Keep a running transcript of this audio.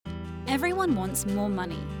Everyone wants more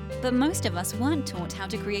money, but most of us weren't taught how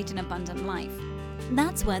to create an abundant life.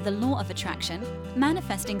 That's where the Law of Attraction,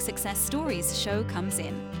 Manifesting Success Stories show comes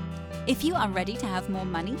in. If you are ready to have more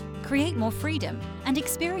money, create more freedom, and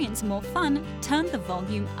experience more fun, turn the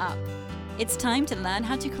volume up. It's time to learn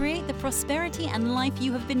how to create the prosperity and life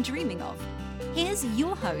you have been dreaming of. Here's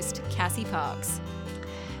your host, Cassie Parks.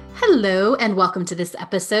 Hello and welcome to this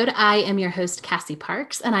episode. I am your host, Cassie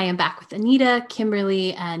Parks, and I am back with Anita,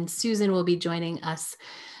 Kimberly, and Susan will be joining us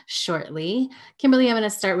shortly. Kimberly, I'm going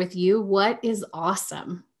to start with you. What is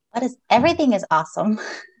awesome? Everything is awesome.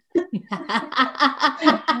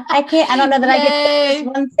 I don't know that I can say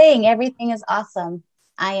this one thing. Everything is awesome.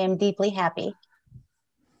 I am deeply happy.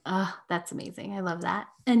 Oh, that's amazing. I love that.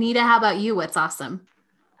 Anita, how about you? What's awesome?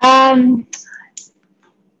 What's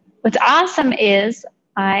awesome is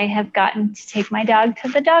I have gotten to take my dog to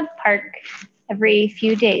the dog park every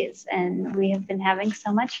few days, and we have been having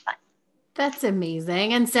so much fun. That's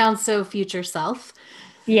amazing and sounds so future self.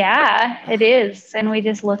 Yeah, it is. And we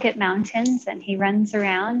just look at mountains and he runs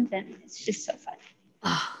around and it's just so fun.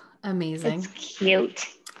 Oh, amazing. It's cute.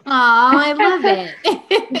 Oh, I love it.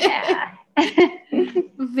 Yeah.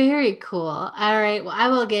 Very cool. All right. Well, I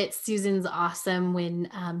will get Susan's awesome when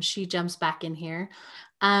she jumps back in here.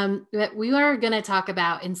 But we are going to talk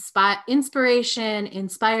about inspiration,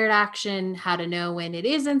 inspired action, how to know when it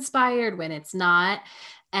is inspired, when it's not,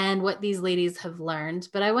 and what these ladies have learned.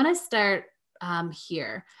 But I want to start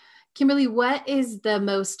here. Kimberly, what is the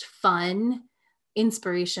most fun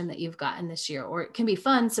inspiration that you've gotten this year? Or it can be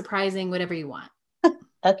fun, surprising, whatever you want.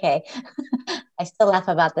 Okay. I still laugh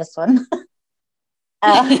about this one.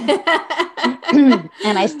 And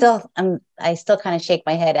I still kind of shake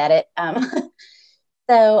my head at it.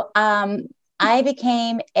 So I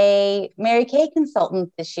became a Mary Kay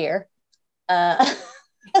consultant this year. The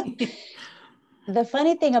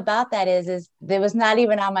funny thing about that is it was not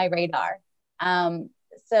even on my radar.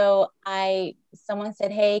 So someone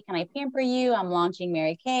said, "Hey, can I pamper you? I'm launching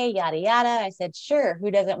Mary Kay, yada, yada." I said, "Sure.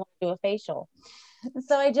 Who doesn't want to do a facial?"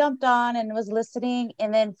 So I jumped on and was listening.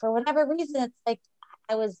 And then for whatever reason, it's like,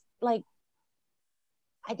 I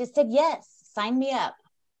just said, yes, sign me up.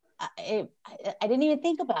 I didn't even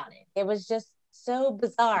think about it. It was just so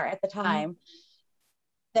bizarre at the time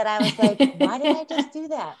that I was like, why did I just do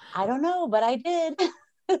that? I don't know, but I did.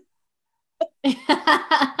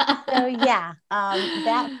 So yeah,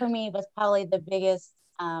 that for me was probably the biggest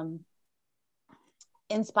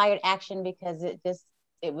inspired action because it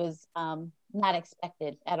was not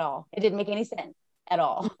expected at all. It didn't make any sense at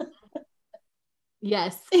all.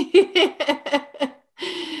 Yes.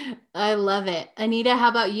 I love it. Anita, how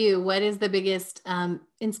about you? What is the biggest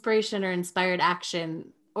inspiration or inspired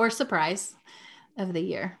action or surprise of the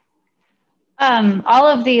year? All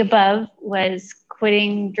of the above was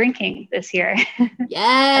quitting drinking this year.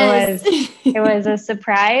 Yes. It was a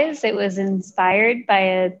surprise. It was inspired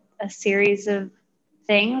by a series of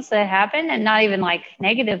things that happened, and not even like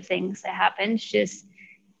negative things that happened, just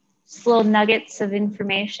little nuggets of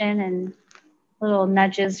information and little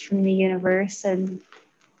nudges from the universe. And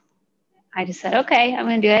I just said, okay, I'm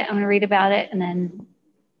going to do it. I'm going to read about it. And then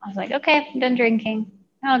I was like, okay, I'm done drinking.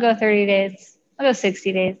 I'll go 30 days. I'll go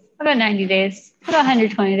 60 days. I'll go 90 days. I'll go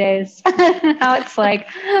 120 days. Now it's like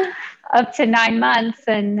up to 9 months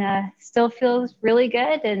and still feels really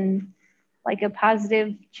good and like a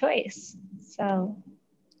positive choice. So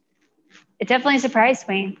it definitely surprised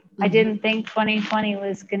me. Mm-hmm. I didn't think 2020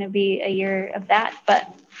 was going to be a year of that, but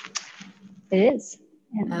it is.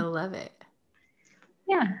 And I love it.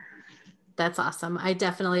 Yeah. That's awesome. I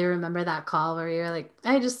definitely remember that call where you're like,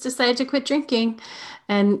 I just decided to quit drinking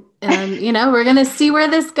and we're going to see where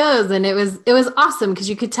this goes. And it was awesome because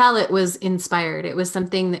you could tell it was inspired. It was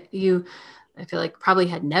something that I feel like probably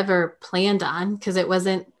had never planned on because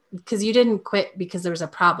you didn't quit because there was a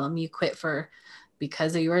problem. You quit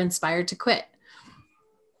because you were inspired to quit.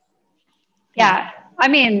 Yeah. I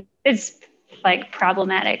mean, it's like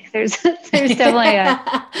problematic. There's definitely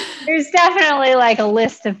like a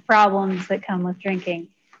list of problems that come with drinking.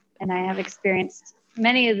 And I have experienced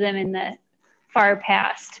many of them in the far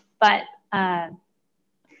past, but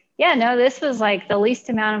this was like the least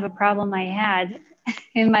amount of a problem I had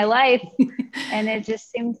in my life. And it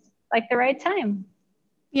just seemed like the right time.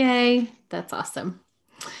 Yay. That's awesome.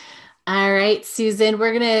 All right, Susan,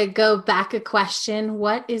 we're going to go back a question.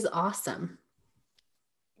 What is awesome?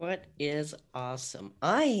 What is awesome?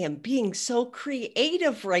 I am being so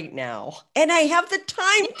creative right now, and I have the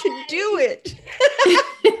time to do it.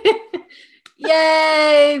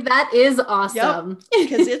 Yay, that is awesome.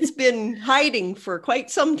 Because it's been hiding for quite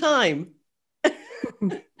some time.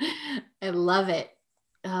 I love it.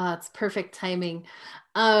 Oh, it's perfect timing.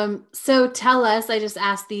 So tell us, I just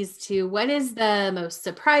asked these two, what is the most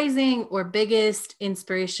surprising or biggest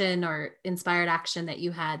inspiration or inspired action that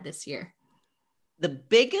you had this year? The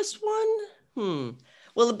biggest one?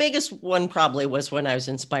 Well, the biggest one probably was when I was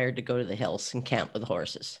inspired to go to the hills and camp with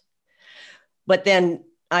horses. But then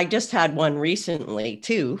I just had one recently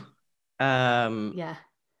too. Yeah.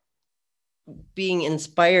 Being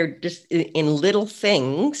inspired just in little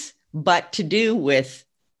things, but to do with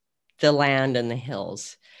the land and the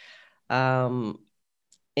hills.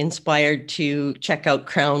 Inspired to check out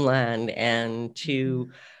Crown Land and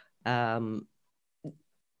to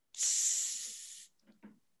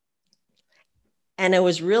and I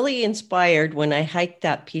was really inspired when I hiked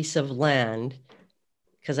that piece of land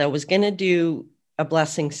because I was going to do a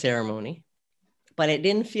blessing ceremony, but it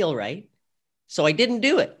didn't feel right. So I didn't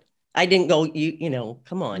do it. I didn't go,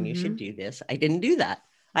 come on, you should do this. I didn't do that.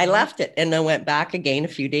 I left it and then went back again a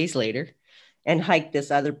few days later and hiked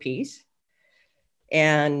this other piece.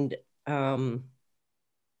 And I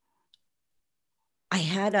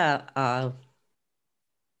had a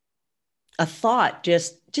thought,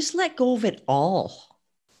 just let go of it all.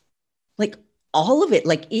 Like all of it,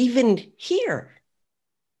 like even here.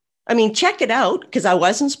 I mean, check it out because I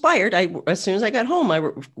was inspired. As soon as I got home, I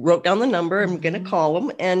wrote down the number. I'm going to call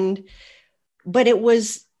them. But it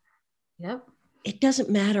was, it doesn't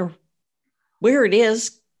matter where it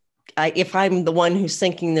is. If I'm the one who's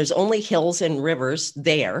thinking there's only hills and rivers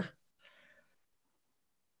there.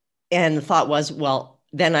 And the thought was, well,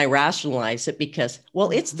 then I rationalized it because,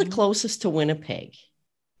 well, it's the closest to Winnipeg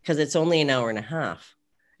because it's only an hour and a half.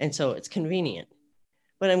 And so it's convenient.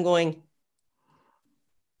 But I'm going,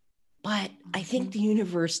 but I think the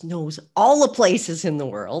universe knows all the places in the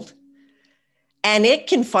world and it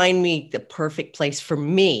can find me the perfect place for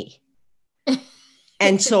me.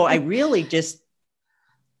 And so I really just,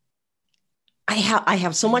 I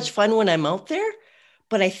have so much fun when I'm out there,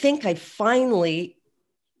 but I think I finally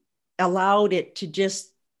allowed it to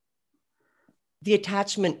just the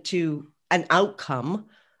attachment to an outcome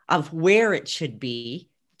of where it should be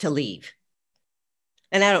to leave.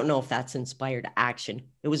 And I don't know if that's inspired action.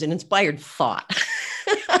 It was an inspired thought.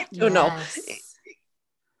 I don't know.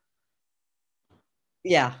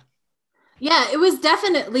 Yeah. Yeah, it was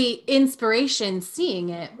definitely inspiration seeing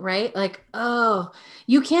it, right? Like, oh,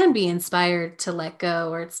 you can be inspired to let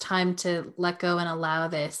go, or it's time to let go and allow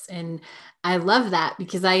this. And I love that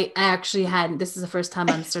because I actually this is the first time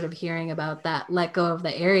I'm sort of hearing about that let go of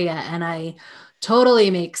the area. And I totally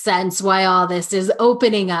make sense why all this is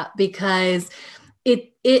opening up because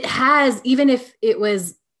it has, even if it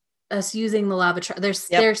was us using the law of attraction,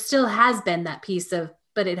 there still has been that piece of,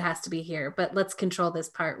 but it has to be here, but let's control this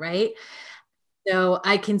part, right? So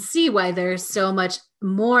I can see why there's so much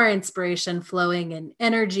more inspiration flowing and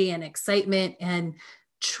energy and excitement and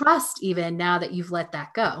trust even now that you've let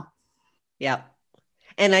that go. Yeah.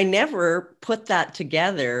 And I never put that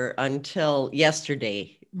together until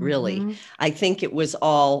yesterday, really. I think it was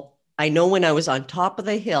all, I know when I was on top of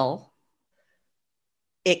the hill,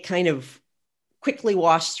 it kind of quickly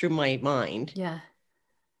washed through my mind. Yeah.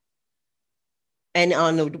 And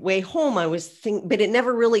on the way home, I was thinking, but it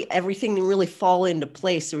never really, everything didn't really fall into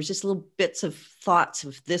place. There was just little bits of thoughts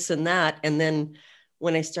of this and that. And then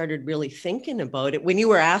when I started really thinking about it, when you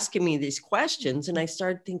were asking me these questions and I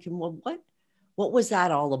started thinking, well, what was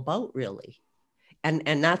that all about really? And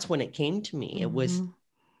that's when it came to me. It was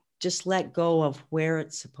just let go of where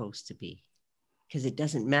it's supposed to be because it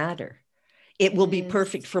doesn't matter. It will be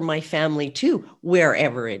perfect for my family too,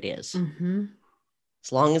 wherever it is.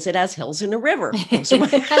 As long as it has hills and a river.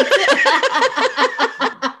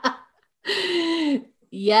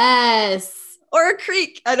 Yes. Or a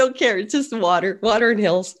creek. I don't care. It's just water and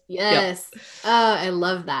hills. Yes. Yep. Oh, I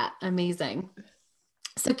love that. Amazing.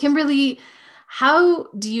 So Kimberly, how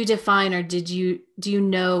do you define, or do you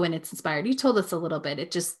know when it's inspired? You told us a little bit. It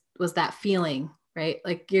just was that feeling, right?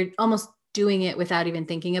 Like you're almost doing it without even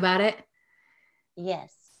thinking about it.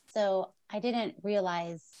 Yes. So I didn't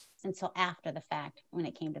realize until after the fact when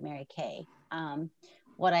it came to Mary Kay.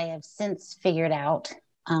 What I have since figured out,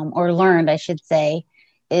 or learned, I should say,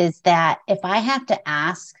 is that if I have to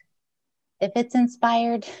ask if it's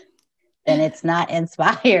inspired, then it's not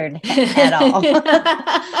inspired at all.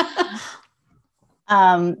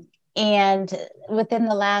 And within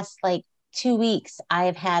the last 2 weeks,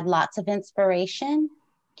 I've had lots of inspiration,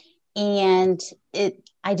 and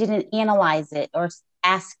I didn't analyze it or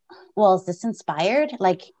ask, well, is this inspired?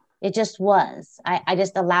 It just was. I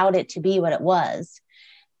just allowed it to be what it was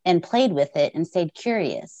and played with it and stayed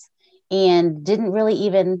curious and didn't really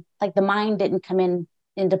even, the mind didn't come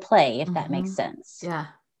into play, if that makes sense. Yeah.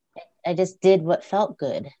 I just did what felt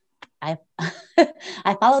good. I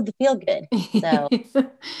I followed the feel good. So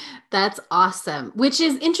that's awesome. Which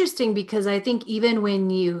is interesting because I think even when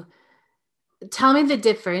you tell me the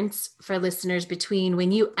difference for listeners between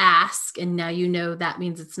when you ask and now you know that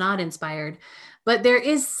means it's not inspired, but there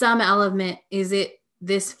is some element. Is it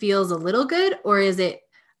this feels a little good, or is it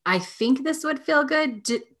I think this would feel good?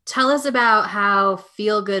 Tell us about how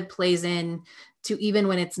feel good plays in to even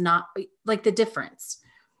when it's not, like the difference.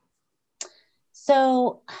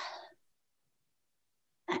 So,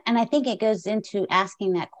 and I think it goes into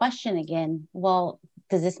asking that question again. Well,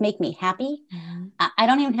 does this make me happy? Mm-hmm. I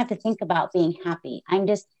don't even have to think about being happy. I'm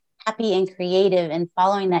just happy and creative and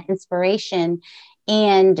following that inspiration.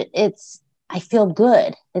 And I feel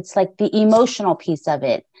good. It's like the emotional piece of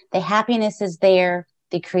it. The happiness is there.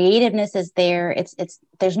 The creativeness is there.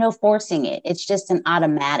 There's no forcing it. It's just an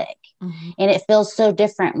automatic. Mm-hmm. And it feels so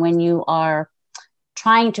different when you are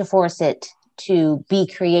trying to force it to be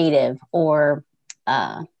creative or,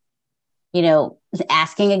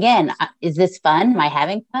 asking again, is this fun? Am I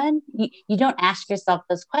having fun? You don't ask yourself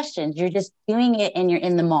those questions. You're just doing it and you're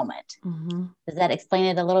in the moment. Mm-hmm. Does that explain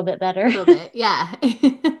it a little bit better? A little bit, yeah.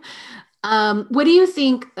 What do you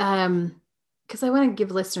think? Because I want to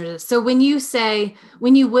give listeners this. So when you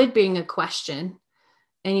would bring a question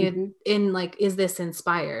and you mm-hmm. in like, is this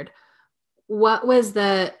inspired? What was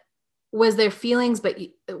there feelings, but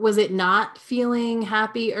was it not feeling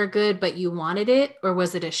happy or good, but you wanted it, or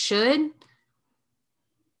was it a should?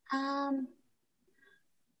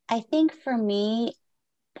 I think for me,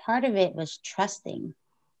 part of it was trusting.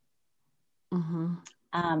 Mm-hmm.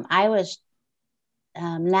 I was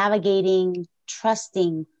navigating,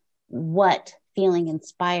 trusting what feeling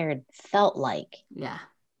inspired felt like. Yeah.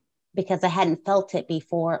 Because I hadn't felt it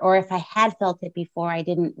before, or if I had felt it before, I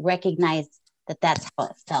didn't recognize that that's how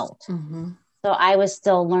it felt. Mm-hmm. So I was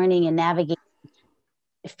still learning and navigating,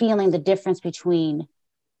 feeling the difference between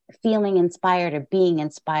feeling inspired or being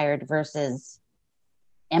inspired versus,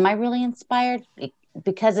 am I really inspired?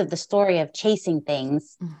 Because of the story of chasing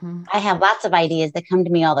things, mm-hmm. I have lots of ideas that come to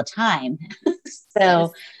me all the time.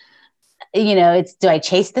 So, yes. Do I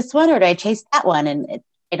chase this one or do I chase that one? And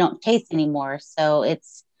I don't chase anymore. So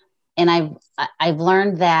I've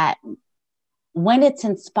learned that when it's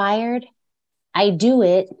inspired, I do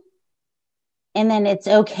it. And then it's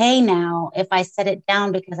okay now if I set it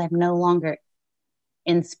down because I'm no longer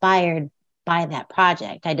inspired by that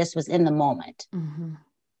project. I just was in the moment, mm-hmm.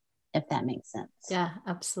 if that makes sense. Yeah,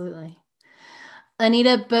 absolutely.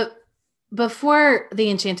 Anita, but before the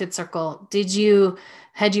Enchanted Circle,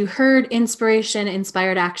 had you heard inspiration,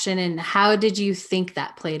 inspired action, and how did you think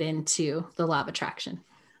that played into the law of attraction?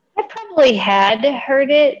 I probably had heard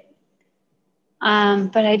it,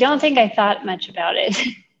 but I don't think I thought much about it.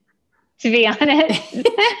 To be honest.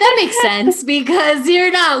 That makes sense because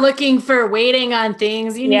you're not looking for waiting on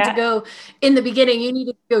things. You need to go in the beginning. You need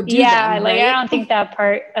to go do them, right? I don't think that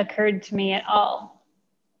part occurred to me at all.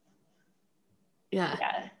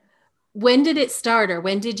 Yeah. When did it start, or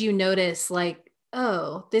when did you notice like,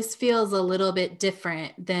 oh, this feels a little bit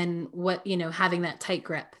different than what, having that tight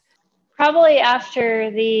grip? Probably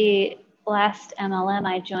after the last MLM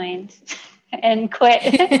I joined. And quit.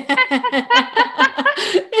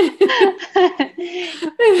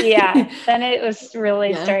 Then it was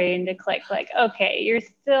really starting to click, like, okay, you're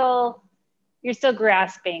still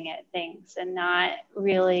grasping at things and not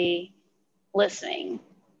really listening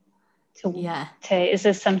to is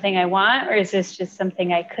this something I want, or is this just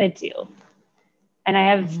something I could do? And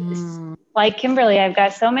I have, like Kimberly, I've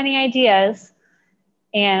got so many ideas,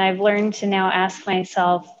 and I've learned to now ask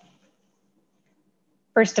myself,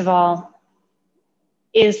 first of all,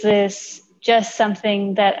 is this just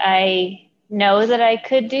something that I know that I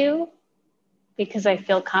could do because I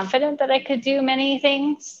feel confident that I could do many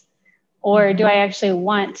things? Or mm-hmm. do I actually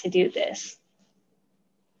want to do this?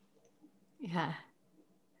 Yeah.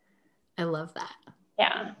 I love that.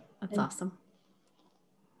 Yeah. That's awesome.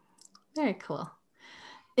 Very cool.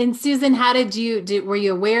 And Susan, how were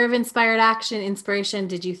you aware of inspired action, inspiration?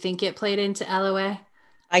 Did you think it played into LOA?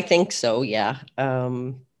 I think so. Yeah.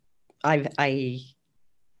 I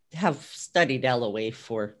have studied LOA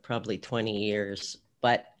for probably 20 years,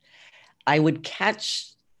 but I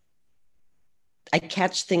catch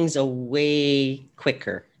things way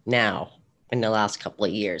quicker now in the last couple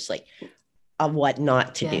of years, like of what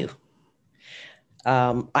not to do.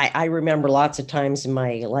 I remember lots of times in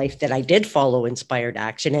my life that I did follow inspired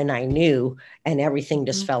action and I knew, and everything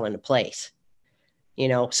just fell into place,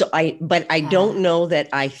 so I don't know that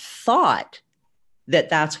I thought that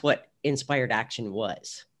that's what inspired action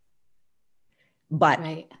was. But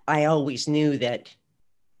I always knew that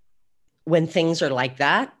when things are like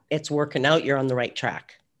that, it's working out, you're on the right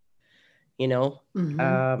track, you know?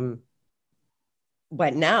 Mm-hmm.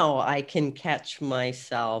 But now I can catch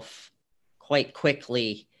myself quite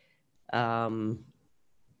quickly.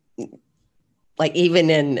 Like even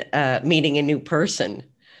in meeting a new person,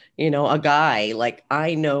 you know, a guy, like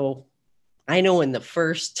I know in the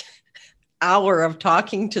first hour of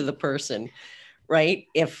talking to the person, right?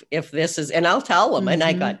 If this is, and I'll tell them, and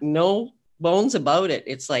I got no bones about it.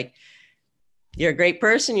 It's like, you're a great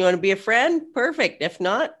person. You want to be a friend? Perfect. If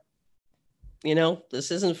not, you know, this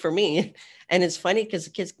isn't for me. And it's funny because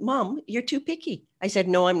the kids, Mom, you're too picky. I said,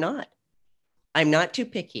 no, I'm not. I'm not too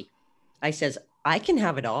picky. I says, I can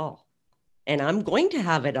have it all. And I'm going to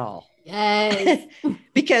have it all. Yes.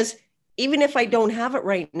 Because even if I don't have it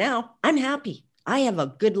right now, I'm happy. I have a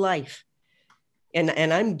good life. And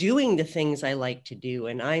I'm doing the things I like to do.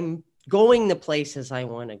 And I'm going the places I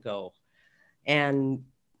want to go. And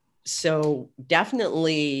so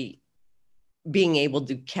definitely being able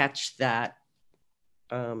to catch that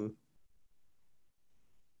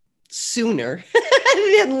sooner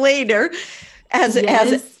than later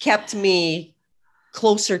has kept me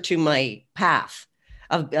closer to my path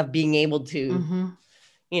of being able to,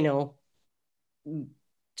 you know,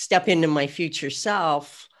 step into my future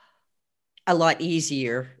self a lot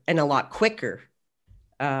easier and a lot quicker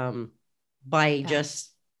by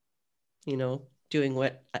just, you know, doing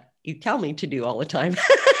what you tell me to do all the time.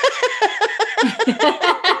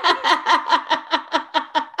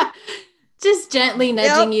 Just gently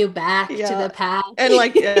nudging you back to the path. And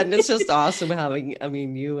like, and it's just awesome having, I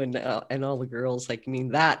mean, you and all the girls, like, I mean,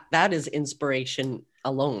 that is inspiration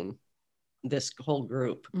alone, this whole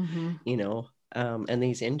group, you know, and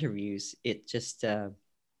these interviews, it just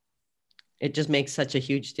makes such a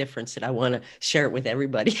huge difference that I want to share it with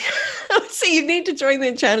everybody. So you need to join the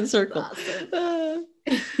Enchanted Circle. Awesome.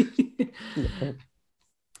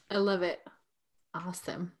 I love it.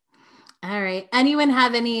 Awesome. All right. Anyone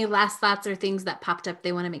have any last thoughts or things that popped up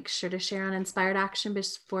they want to make sure to share on Inspired Action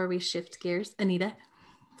before we shift gears? Anita?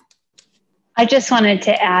 I just wanted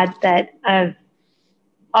to add that I've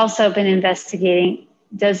also been investigating,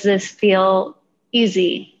 does this feel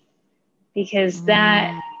easy? Because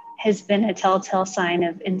that has been a telltale sign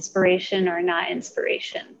of inspiration or not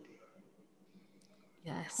inspiration.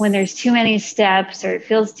 Yes. When there's too many steps or it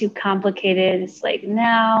feels too complicated, it's like,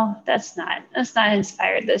 no, that's not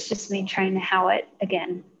inspired. That's just me trying to how it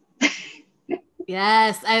again.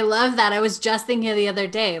 Yes, I love that. I was just thinking the other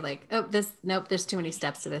day, like, there's too many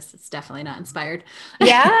steps to this. It's definitely not inspired.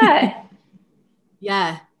 Yeah.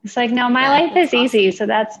 Yeah. It's like, no, my life is awesome. Easy, so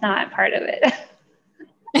that's not part of it.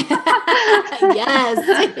 Yes.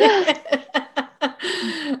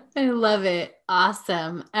 I love it.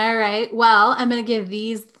 Awesome. All right. Well, I'm going to give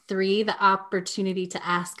these three the opportunity to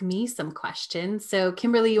ask me some questions. So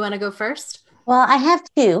Kimberly, you want to go first? Well, I have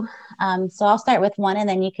two. So I'll start with one and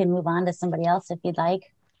then you can move on to somebody else if you'd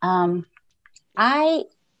like. I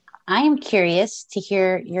am curious to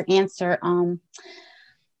hear your answer.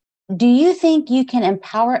 Do you think you can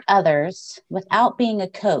empower others without being a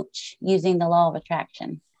coach using the law of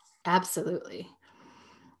attraction? Absolutely.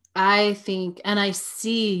 I think, and I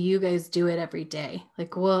see you guys do it every day.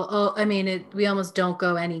 Like, well, we almost don't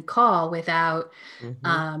go any call without,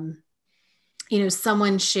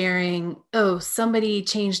 someone sharing, somebody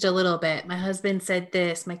changed a little bit. My husband said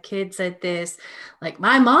this, my kid said this, like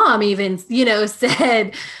my mom even,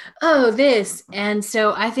 said, this. And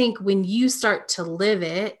so I think when you start to live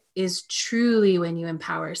it is truly when you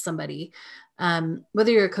empower somebody,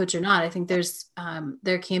 whether you're a coach or not. I think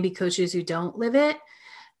there can be coaches who don't live it.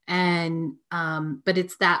 And, but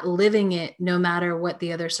it's that living it, no matter what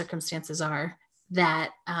the other circumstances are,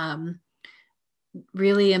 that,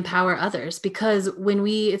 really empower others. Because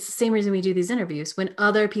it's the same reason we do these interviews, when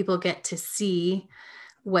other people get to see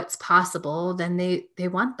what's possible, then they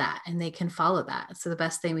want that and they can follow that. So the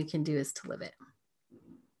best thing we can do is to live it.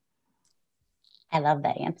 I love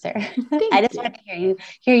that answer. I just want to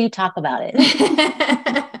hear you talk about it.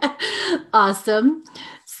 Awesome.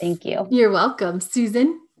 Thank you. You're welcome.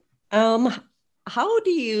 Susan? How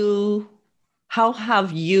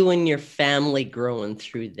have you and your family grown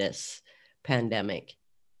through this pandemic?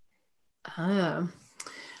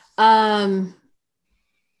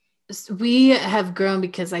 We have grown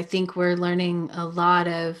because I think we're learning a lot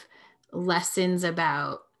of lessons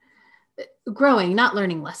about growing, not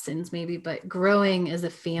learning lessons maybe, but growing as a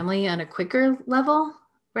family on a quicker level,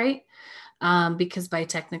 right? Because by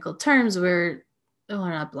technical terms, we're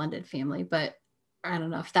not blended family, but I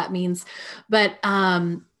don't know if that means, but,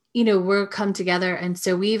 we're come together. And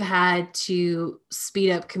so we've had to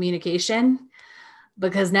speed up communication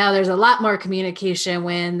because now there's a lot more communication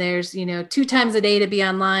when there's, 2 times a day to be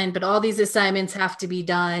online, but all these assignments have to be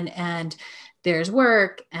done and there's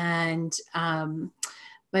work. And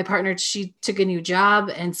my partner, she took a new job.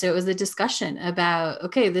 And so it was a discussion about,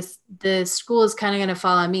 okay, the school is kind of going to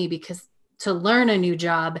fall on me, because to learn a new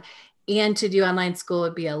job and to do online school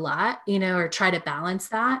would be a lot, or try to balance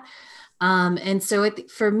that. And so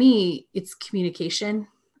for me, it's communication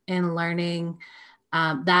and learning.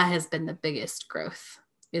 That has been the biggest growth,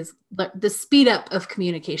 is the speed up of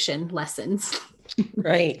communication lessons.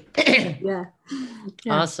 Right. Yeah.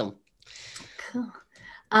 Awesome. Cool.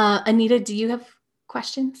 Anita, do you have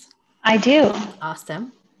questions? I do.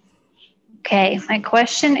 Awesome. Okay. My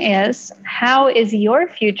question is, how is your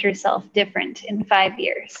future self different in 5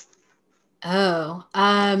 years? Oh,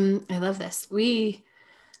 I love this. We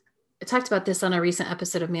talked about this on a recent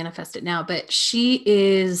episode of Manifest It Now, but she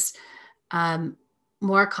is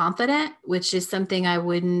more confident, which is something I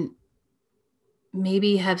wouldn't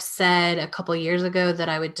maybe have said a couple of years ago, that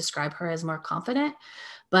I would describe her as more confident.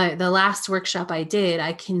 But the last workshop I did,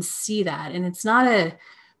 I can see that. And it's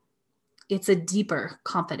a deeper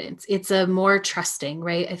confidence. It's a more trusting,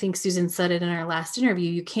 right? I think Susan said it in our last interview.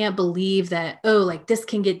 You can't believe that, like this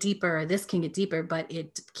can get deeper or this can get deeper, but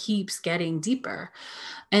it keeps getting deeper.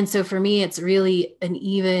 And so for me, it's really an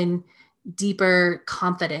even deeper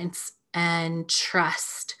confidence and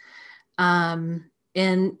trust, and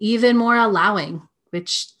even more allowing,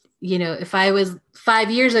 which, if I was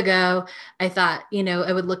 5 years ago, I thought,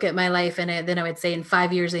 I would look at my life and then I would say in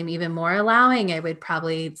 5 years, I'm even more allowing. I would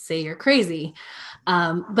probably say you're crazy.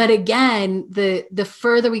 But again, the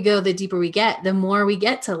further we go, the deeper we get, the more we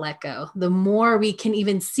get to let go, the more we can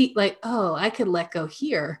even see like, oh, I could let go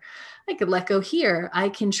here. I could let go here. I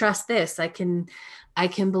can trust this. I can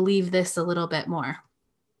believe this a little bit more.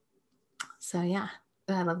 So yeah,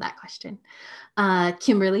 I love that question.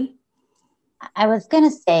 Kimberly. I was going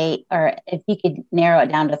to say, or if you could narrow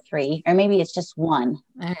it down to 3, or maybe it's just 1.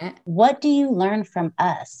 All right. What do you learn from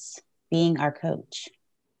us being our coach?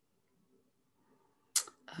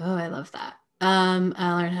 Oh, I love that. I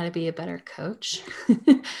learned how to be a better coach.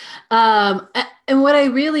 And what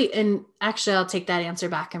and actually I'll take that answer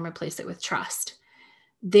back and replace it with trust.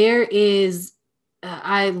 There is,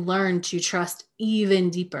 I learned to trust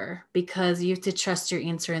even deeper, because you have to trust your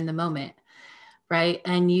answer in the moment. Right.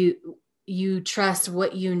 And you trust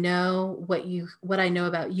what what I know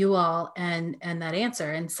about you all and that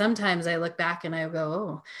answer. And sometimes I look back and I go,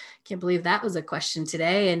 oh, can't believe that was a question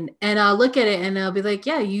today. And I'll look at it and I'll be like,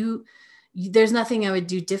 yeah, there's nothing I would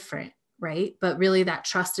do different. Right. But really that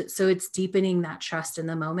trust, so it's deepening that trust in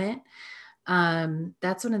the moment.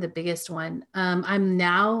 That's one of the biggest one. I'm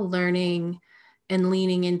now learning and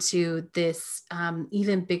leaning into this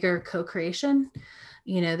even bigger co-creation.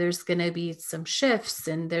 There's going to be some shifts,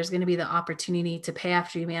 and there's going to be the opportunity to pay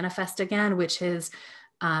after you manifest again, which has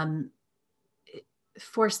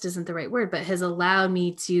forced isn't the right word, but has allowed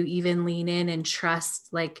me to even lean in and trust,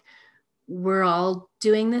 like, we're all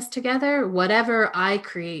doing this together. Whatever I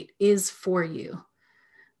create is for you.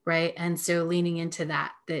 Right. And so leaning into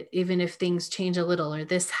that even if things change a little or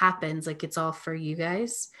this happens, like it's all for you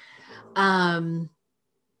guys. And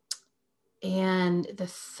the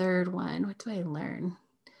third one, what do I learn?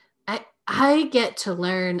 I get to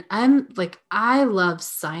learn. I love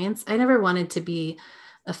science. I never wanted to be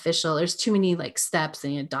official. There's too many steps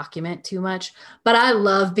and you document too much, but I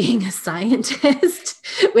love being a scientist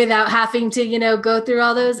without having to, go through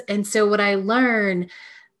all those. And so what I learn,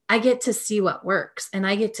 I get to see what works and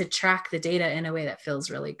I get to track the data in a way that feels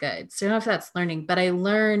really good. So I don't know if that's learning, but I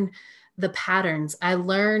learn the patterns. I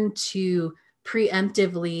learn to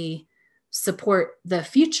preemptively support the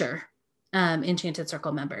future Enchanted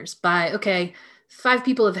Circle members by, okay, 5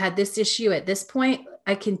 people have had this issue at this point.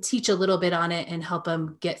 I can teach a little bit on it and help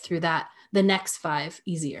them get through the next 5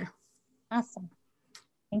 easier. Awesome.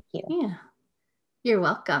 Thank you. Yeah. You're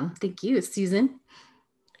welcome. Thank you, Susan.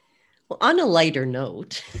 Well, on a lighter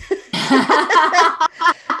note,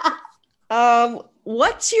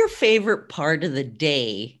 what's your favorite part of the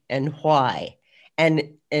day and why?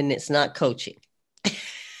 And it's not coaching.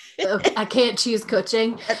 I can't choose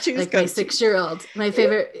coaching. My 6-year-old. My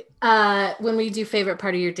favorite, when we do favorite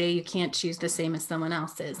part of your day, you can't choose the same as someone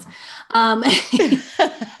else's. My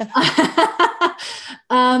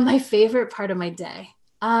favorite part of my day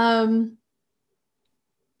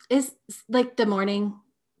is the morning,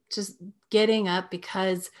 just getting up,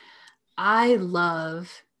 because I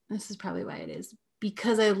love, this is probably why it is,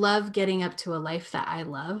 because I love getting up to a life that I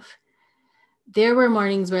love. There were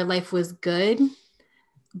mornings where life was good,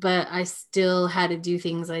 but I still had to do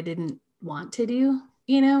things I didn't want to do,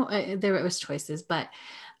 there was choices, but,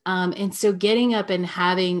 and so getting up and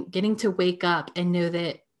getting to wake up and know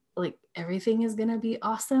that like everything is going to be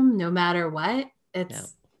awesome, no matter what.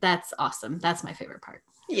 That's awesome. That's my favorite part.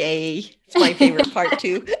 Yay. It's my favorite part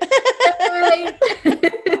too.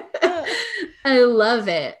 I love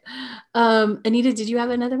it. Anita, did you have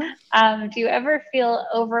another one? Do you ever feel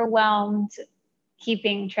overwhelmed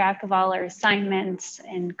keeping track of all our assignments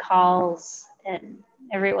and calls and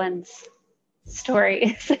everyone's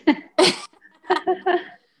stories?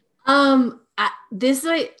 I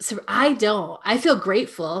don't. I feel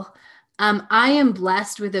grateful. I am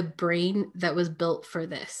blessed with a brain that was built for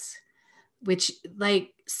this, which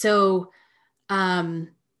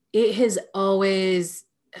it has always,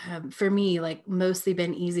 for me, like mostly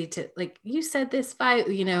been easy to, like, you said this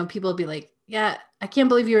people will be like, yeah, I can't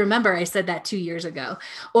believe you remember I said that 2 years ago,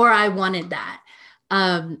 or I wanted that.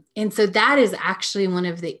 And so that is actually one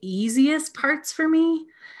of the easiest parts for me.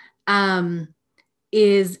 And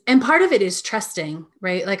part of it is trusting,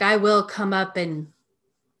 right? Like I will come up, and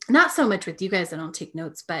not so much with you guys, I don't take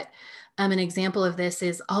notes, but an example of this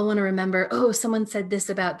is I'll want to remember, oh, someone said this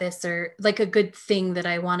about this, or like a good thing that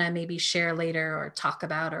I want to maybe share later or talk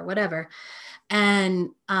about or whatever. And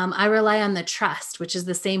I rely on the trust, which is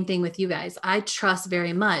the same thing with you guys. I trust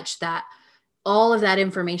very much that all of that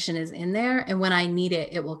information is in there, and when I need it,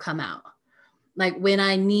 it will come out. Like when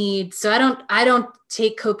I need, so I don't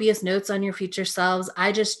take copious notes on your future selves.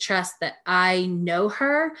 I just trust that I know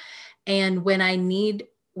her. And when I need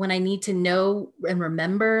to know and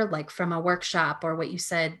remember, like from a workshop or what you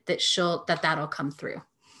said, that'll come through.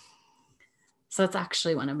 So it's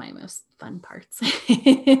actually one of my most fun parts.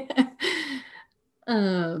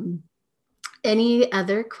 Any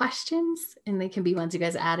other questions? And they can be ones you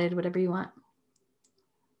guys added, whatever you want.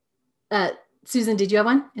 Susan, did you have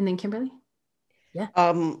one? And then Kimberly? Yeah.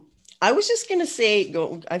 I was just going to say,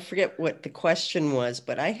 I forget what the question was,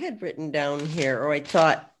 but I had written down here, or I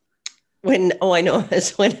thought I know,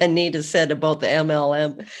 it's when Anita said about the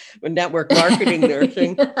MLM, when network marketing their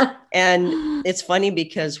thing. And it's funny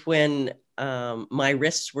because when my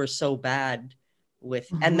wrists were so bad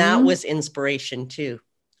and that was inspiration too.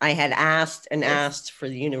 I had asked for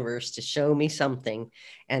the universe to show me something,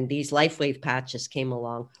 and these LifeWave patches came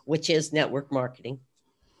along, which is network marketing.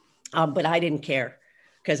 But I didn't care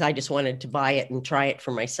because I just wanted to buy it and try it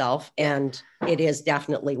for myself. And it is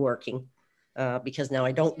definitely working because now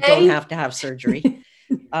I don't have to have surgery.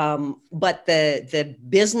 But the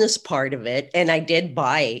business part of it, and I did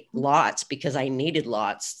buy lots because I needed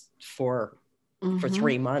lots for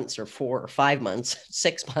 3 months or 4 or 5 months,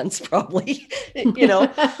 6 months, probably,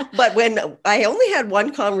 but when I only had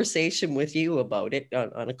one conversation with you about it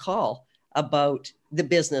on a call about the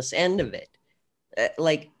business end of it,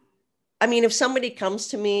 if somebody comes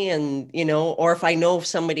to me and, or if I know if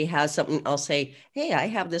somebody has something, I'll say, hey, I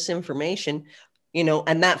have this information,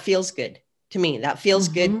 and that feels good to me. That feels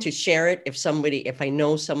good to share it if I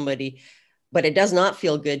know somebody, but it does not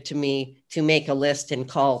feel good to me to make a list and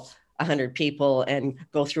call 100 people and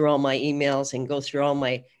go through all my emails and go through all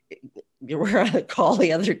my, we were on a call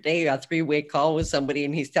the other day, a 3-way call with somebody,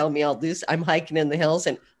 and he's telling me all this, I'm hiking in the hills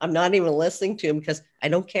and I'm not even listening to him because I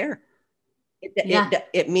don't care.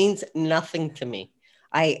 It means nothing to me.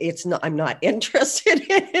 I'm not interested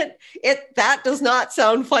in it. That does not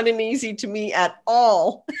sound fun and easy to me at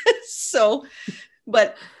all. So,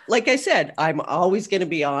 but like I said, I'm always going to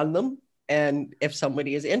be on them. And if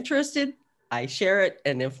somebody is interested, I share it.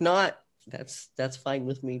 And if not, that's fine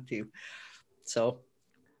with me too. So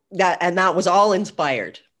that was all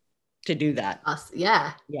inspired to do that. Awesome.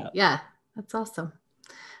 Yeah. That's awesome.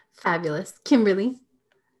 Fabulous. Kimberly,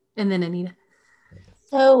 and then Anita.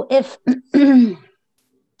 So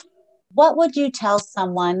what would you tell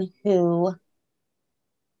someone who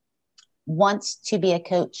wants to be a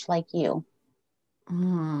coach like you?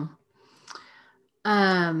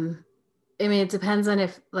 It depends on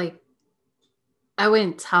if, I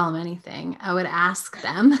wouldn't tell them anything. I would ask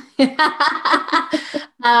them.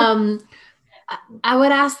 I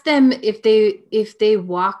would ask them if they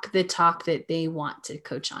walk the talk that they want to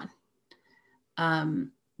coach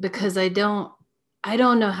on. Because I don't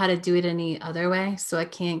know how to do it any other way. So I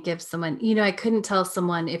can't give someone, I couldn't tell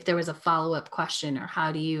someone if there was a follow-up question or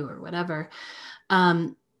how do you or whatever.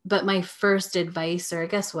 But my first advice, or I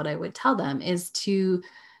guess what I would tell them, is to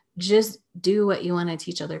just do what you want to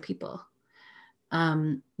teach other people.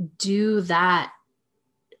 Do that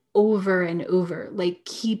over and over,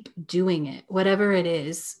 keep doing it, whatever it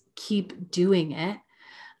is, keep doing it.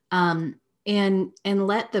 And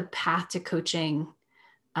let the path to coaching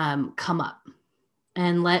come up.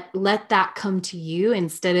 and let that come to you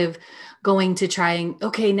instead of going to trying,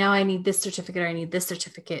 okay, now I need this certificate or I need this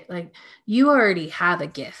certificate. Like, you already have a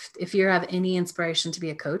gift. If you have any inspiration to be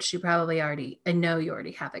a coach, you probably I know you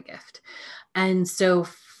already have a gift. And so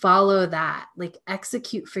follow that, like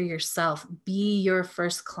execute for yourself, be your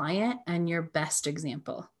first client and your best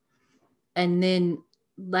example. And then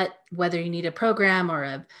whether you need a program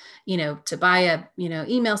or to buy a,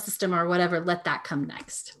 email system or whatever, let that come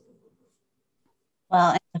next.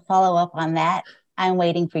 Well, and to follow up on that, I'm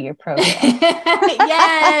waiting for your program.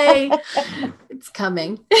 Yay! It's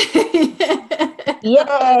coming. Yay!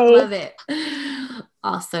 Love it.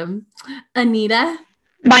 Awesome. Anita?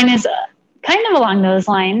 Mine is kind of along those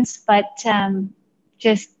lines, but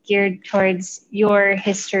just geared towards your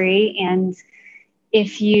history, and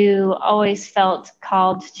if you always felt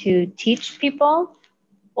called to teach people,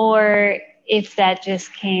 or if that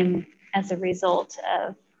just came as a result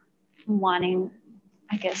of wanting,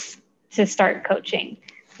 I guess, to start coaching.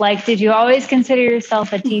 Like, did you always consider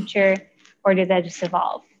yourself a teacher, or did that just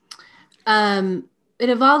evolve? It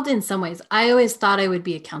evolved in some ways. I always thought I would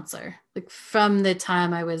be a counselor. Like, from the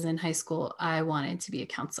time I was in high school, I wanted to be a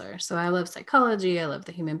counselor. So I love psychology. I love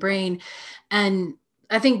the human brain. And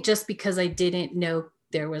I think just because I didn't know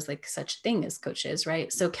there was like such a thing as coaches,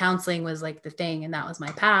 right? So counseling was like the thing, and that was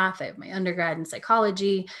my path. I have my undergrad in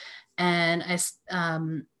psychology, and I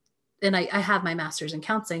have my master's in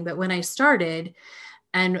counseling. But when I started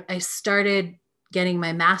getting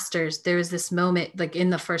my master's, there was this moment like in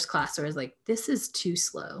the first class where I was like, this is too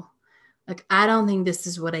slow. Like, I don't think this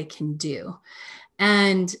is what I can do.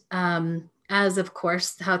 And as of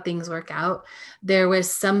course, how things work out, there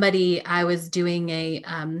was somebody, I was doing I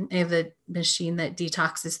have a machine that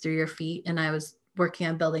detoxes through your feet, and I was working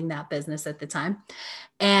on building that business at the time.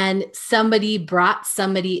 And somebody brought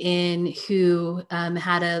somebody in who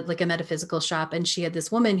had a metaphysical shop, and she had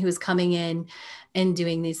this woman who was coming in and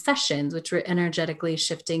doing these sessions, which were energetically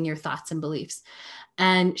shifting your thoughts and beliefs.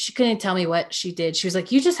 And she couldn't tell me what she did. She was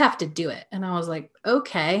like, you just have to do it. And I was like,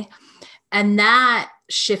 okay. And that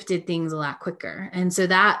shifted things a lot quicker. And so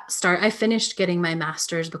I finished getting my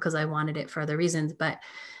master's because I wanted it for other reasons, but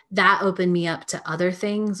that opened me up to other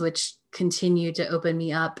things, which continued to open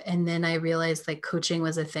me up. And then I realized like coaching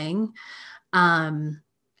was a thing. And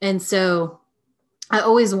so I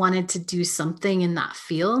always wanted to do something in that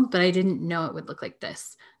field, but I didn't know it would look like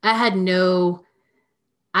this. I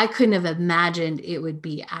couldn't have imagined it would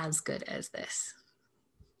be as good as this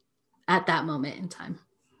at that moment in time.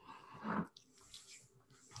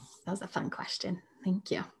 That was a fun question. Thank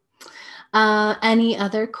you. Any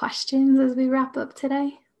other questions as we wrap up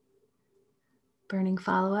today? Burning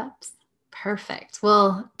follow-ups? Perfect.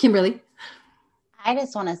 Well, Kimberly. I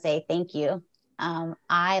just want to say thank you.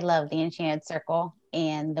 I love the Enchanted Circle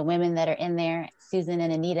and the women that are in there, Susan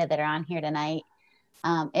and Anita that are on here tonight.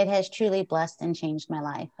 It has truly blessed and changed my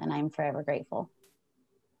life, and I'm forever grateful.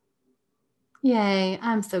 Yay.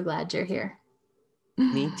 I'm so glad you're here.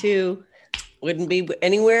 Me too. Wouldn't be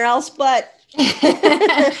anywhere else but.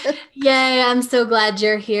 Yay. I'm so glad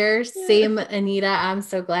you're here. Same, Anita. I'm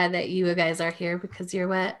so glad that you guys are here because you're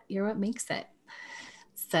what makes it.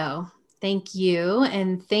 So thank you.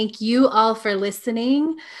 And thank you all for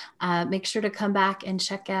listening. Make sure to come back and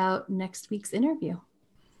check out next week's interview.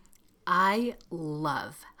 I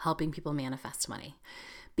love helping people manifest money,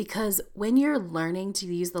 because when you're learning to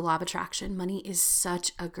use the law of attraction, money is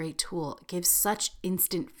such a great tool. It gives such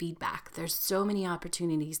instant feedback. There's so many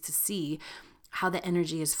opportunities to see how the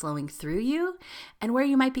energy is flowing through you and where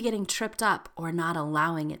you might be getting tripped up or not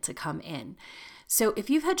allowing it to come in. So if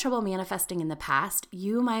you've had trouble manifesting in the past,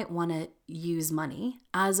 you might want to use money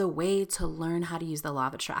as a way to learn how to use the law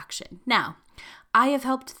of attraction. Now, I have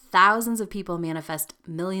helped thousands of people manifest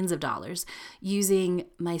millions of dollars using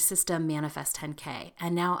my system Manifest 10K.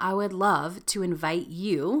 And now I would love to invite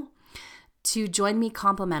you to join me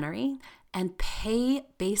complimentary and pay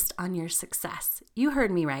based on your success. You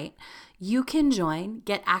heard me right. You can join,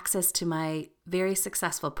 get access to my very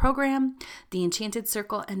successful program, the Enchanted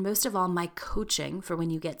Circle, and most of all, my coaching for when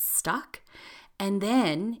you get stuck. And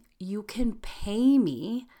then you can pay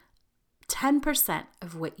me 10%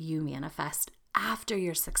 of what you manifest after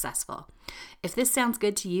you're successful. If this sounds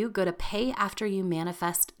good to you, go to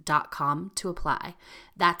payafteryoumanifest.com to apply.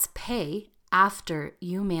 That's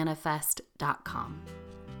payafteryoumanifest.com.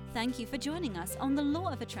 Thank you for joining us on the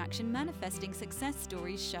Law of Attraction Manifesting Success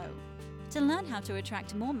Stories show. To learn how to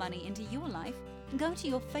attract more money into your life, go to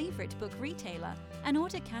your favorite book retailer and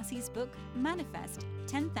order Cassie's book, Manifest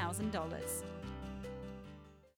 $10,000.